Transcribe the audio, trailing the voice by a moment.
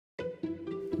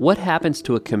What happens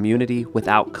to a community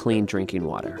without clean drinking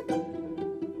water?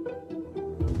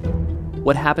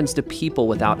 What happens to people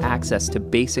without access to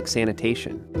basic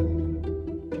sanitation?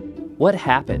 What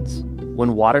happens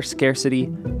when water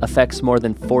scarcity affects more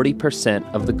than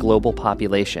 40% of the global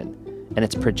population and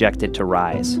it's projected to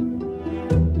rise?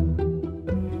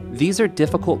 These are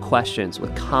difficult questions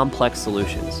with complex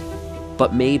solutions,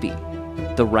 but maybe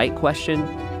the right question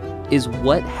is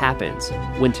what happens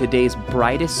when today's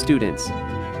brightest students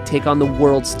take on the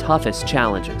world's toughest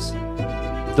challenges?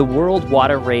 The World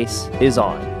Water Race is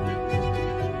on.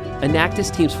 Enactus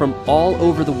teams from all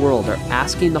over the world are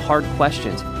asking the hard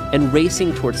questions and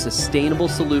racing towards sustainable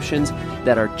solutions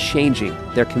that are changing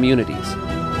their communities.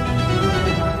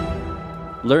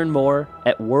 Learn more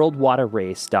at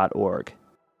worldwaterrace.org.